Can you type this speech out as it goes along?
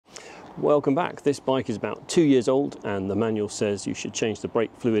Welcome back. This bike is about 2 years old and the manual says you should change the brake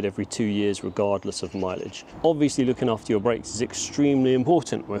fluid every 2 years regardless of mileage. Obviously looking after your brakes is extremely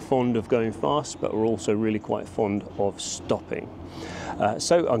important. We're fond of going fast, but we're also really quite fond of stopping.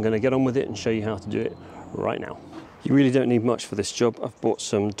 So I'm going to get on with it and show you how to do it right now. You really don't need much for this job. I've bought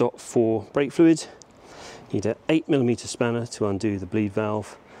some .4 brake fluid. You need an 8mm spanner to undo the bleed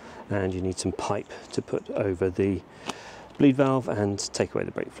valve, and you need some pipe to put over the bleed valve and take away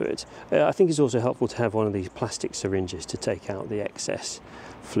the brake fluid. I think it's also helpful to have one of these plastic syringes to take out the excess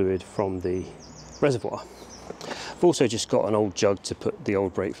fluid from the reservoir. I've also just got an old jug to put the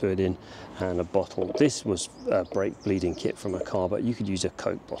old brake fluid in and a bottle. This was a brake bleeding kit from a car, but you could use a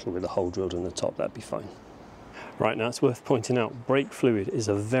Coke bottle with a hole drilled in the top, that'd be fine. Right, now it's worth pointing out, brake fluid is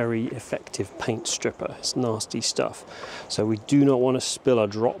a very effective paint stripper. It's nasty stuff, so we do not want to spill a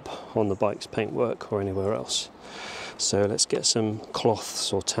drop on the bike's paintwork or anywhere else. So let's get some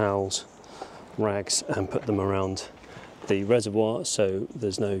cloths or towels, rags, and put them around the reservoir so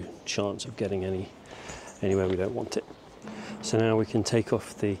there's no chance of getting anywhere we don't want it. So now we can take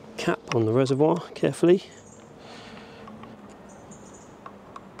off the cap on the reservoir carefully.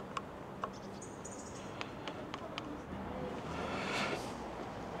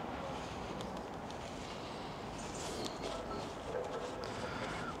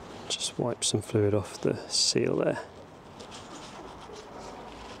 Just wipe some fluid off the seal there.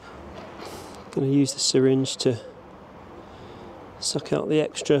 Going to use the syringe to suck out the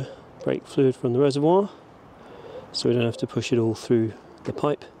extra brake fluid from the reservoir so we don't have to push it all through the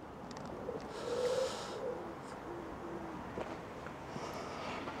pipe.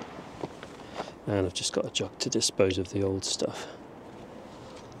 And I've just got a jug to dispose of the old stuff.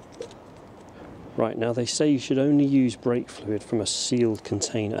 Right, now they say you should only use brake fluid from a sealed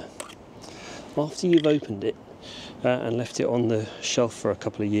container. After you've opened it and left it on the shelf for a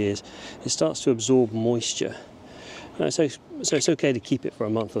couple of years, it starts to absorb moisture. So it's okay to keep it for a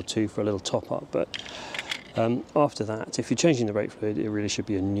month or two for a little top up, but after that, if you're changing the brake fluid, it really should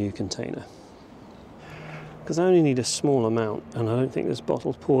be a new container. Because I only need a small amount and I don't think this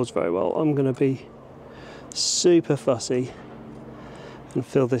bottle pours very well, I'm going to be super fussy and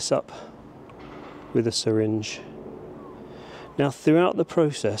fill this up with a syringe. Now throughout the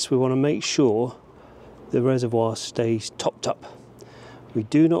process we want to make sure the reservoir stays topped up. We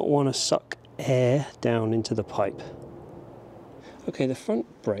do not want to suck air down into the pipe. Okay, the front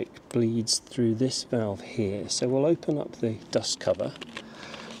brake bleeds through this valve here, so we'll open up the dust cover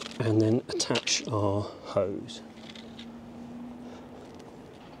and then attach our hose.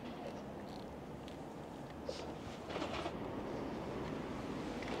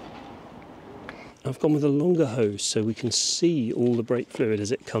 I've gone with a longer hose so we can see all the brake fluid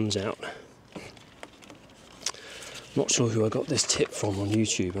as it comes out. Not sure who I got this tip from on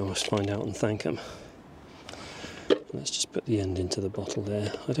YouTube, I must find out and thank them. Let's just put the end into the bottle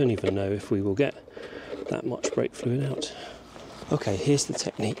there. I don't even know if we will get that much brake fluid out. Okay, here's the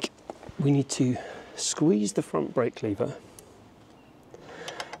technique. We need to squeeze the front brake lever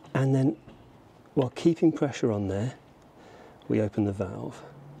and then, while keeping pressure on there, we open the valve.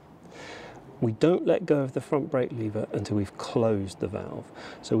 We don't let go of the front brake lever until we've closed the valve.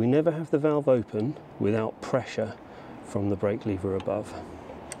 So we never have the valve open without pressure from the brake lever above.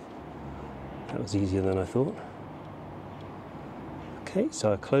 That was easier than I thought. Okay,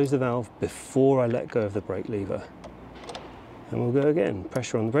 so I close the valve before I let go of the brake lever. And we'll go again.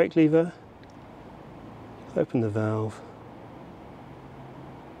 Pressure on the brake lever, open the valve,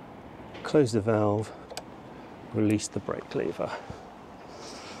 close the valve, release the brake lever.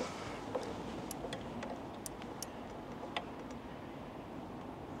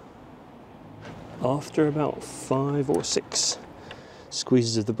 After about 5 or 6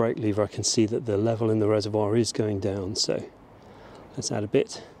 squeezes of the brake lever, I can see that the level in the reservoir is going down, so let's add a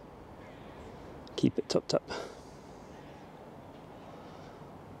bit, keep it topped up.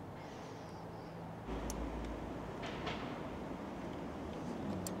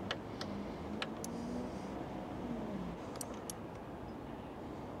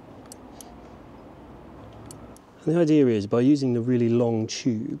 And the idea is, by using the really long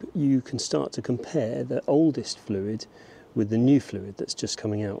tube, you can start to compare the oldest fluid with the new fluid that's just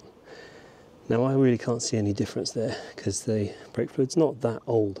coming out. Now I really can't see any difference there because the brake fluid's not that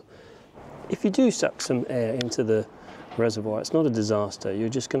old. If you do suck some air into the reservoir, it's not a disaster. You're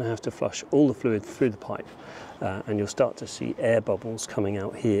just going to have to flush all the fluid through the pipe and you'll start to see air bubbles coming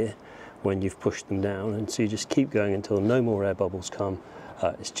out here when you've pushed them down, and so you just keep going until no more air bubbles come.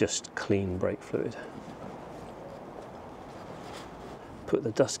 It's just clean brake fluid. Put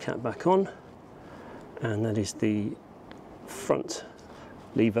the dust cap back on, and that is the front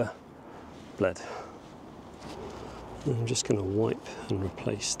lever bled. And I'm just going to wipe and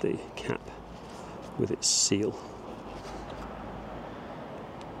replace the cap with its seal.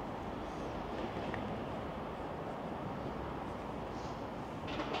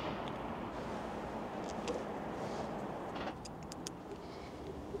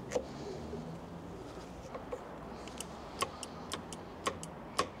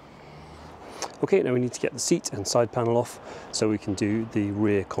 Okay, now we need to get the seat and side panel off so we can do the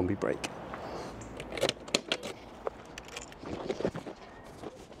rear combi brake.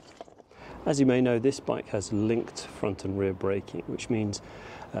 As you may know, this bike has linked front and rear braking, which means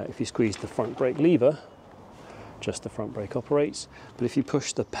if you squeeze the front brake lever, just the front brake operates, but if you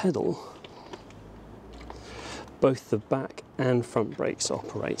push the pedal, both the back and front brakes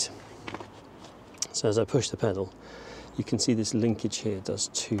operate. So as I push the pedal, you can see this linkage here does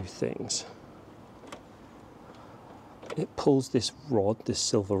two things. It pulls this rod, this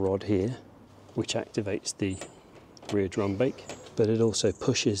silver rod here, which activates the rear drum brake, but it also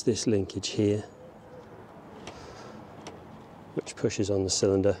pushes this linkage here, which pushes on the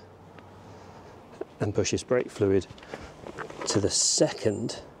cylinder and pushes brake fluid to the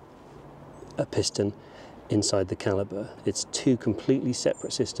second piston inside the caliper. It's two completely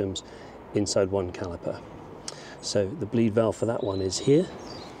separate systems inside one caliper. So the bleed valve for that one is here,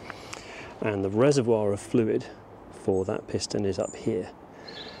 and the reservoir of fluid for that piston is up here.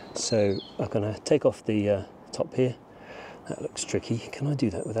 So I'm going to take off the top here. That looks tricky. Can I do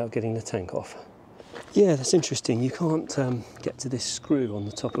that without getting the tank off? Yeah, that's interesting. You can't get to this screw on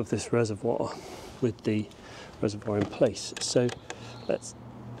the top of this reservoir with the reservoir in place. So let's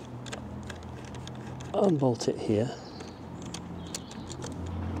unbolt it here.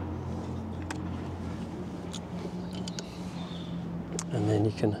 And then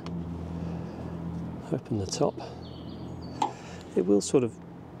you can open the top. It will sort of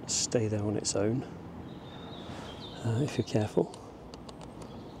stay there on its own if you're careful.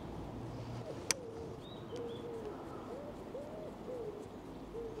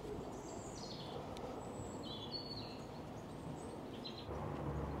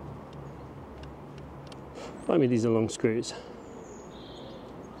 I mean, these are long screws.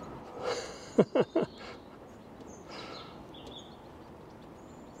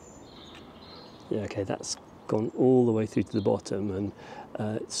 Yeah, okay, that's gone all the way through to the bottom and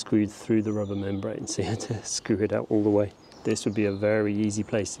it's screwed through the rubber membrane, so you have to screw it out all the way. This would be a very easy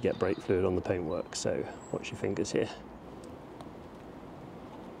place to get brake fluid on the paintwork, so watch your fingers here.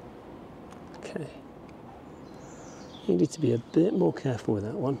 Okay. You need to be a bit more careful with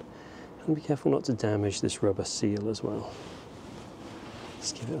that one, and be careful not to damage this rubber seal as well.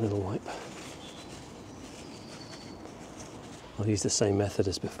 Just give it a little wipe. I'll use the same method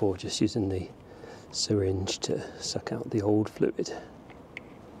as before, just using the syringe to suck out the old fluid.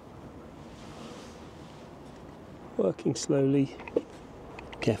 Working slowly,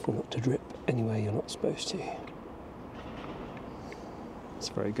 careful not to drip anywhere you're not supposed to. It's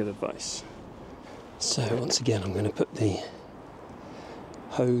very good advice. So once again, I'm going to put the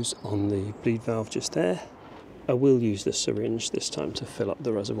hose on the bleed valve just there. I will use the syringe this time to fill up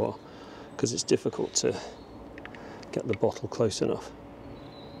the reservoir because it's difficult to get the bottle close enough.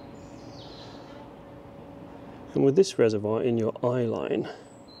 And with this reservoir in your eye line,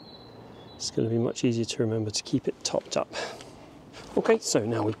 it's going to be much easier to remember to keep it topped up. Okay, so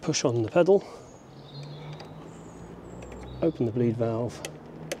now we push on the pedal, open the bleed valve,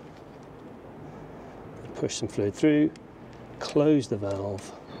 push some fluid through, close the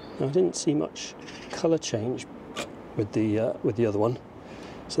valve. Now I didn't see much colour change with the other one,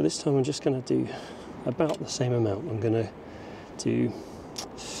 so this time I'm just going to do about the same amount. I'm going to do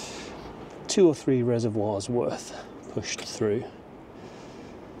 2 or 3 reservoirs worth pushed through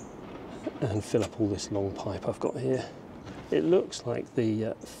and fill up all this long pipe I've got here. It looks like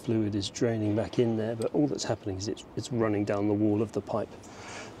the fluid is draining back in there, but all that's happening is it's running down the wall of the pipe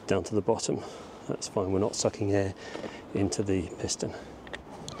down to the bottom. That's fine, we're not sucking air into the piston.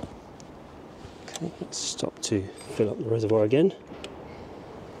 Okay, let's stop to fill up the reservoir again.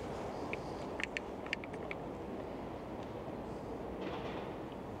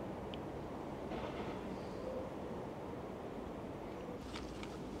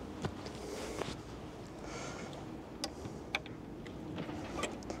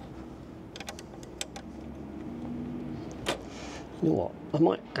 You know what, I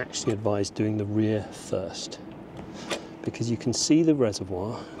might actually advise doing the rear first, because you can see the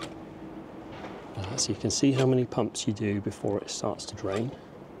reservoir, so you can see how many pumps you do before it starts to drain.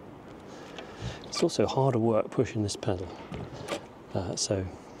 It's also harder work pushing this pedal, so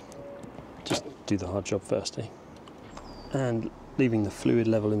just do the hard job first, eh? And leaving the fluid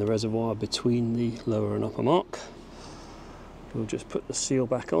level in the reservoir between the lower and upper mark. We'll just put the seal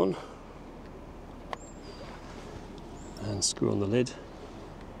back on and screw on the lid.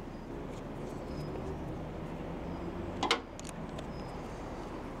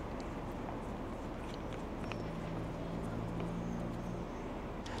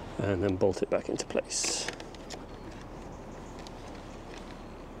 And then bolt it back into place.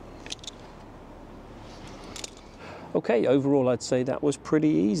 Okay, overall I'd say that was pretty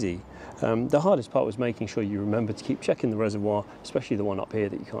easy. The hardest part was making sure you remember to keep checking the reservoir, especially the one up here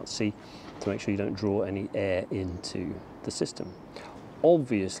that you can't see, to make sure you don't draw any air into the system.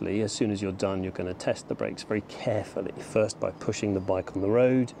 Obviously, as soon as you're done, you're going to test the brakes very carefully. First by pushing the bike on the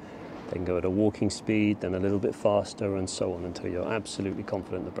road, then go at a walking speed, then a little bit faster, and so on until you're absolutely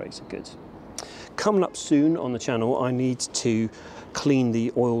confident the brakes are good. Coming up soon on the channel, I need to clean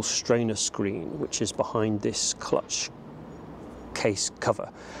the oil strainer screen, which is behind this clutch case cover.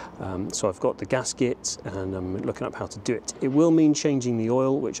 So I've got the gasket and I'm looking up how to do it. It will mean changing the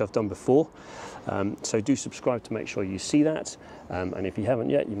oil, which I've done before. So do subscribe to make sure you see that. And if you haven't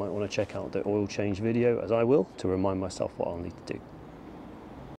yet, you might want to check out the oil change video, as I will, to remind myself what I'll need to do.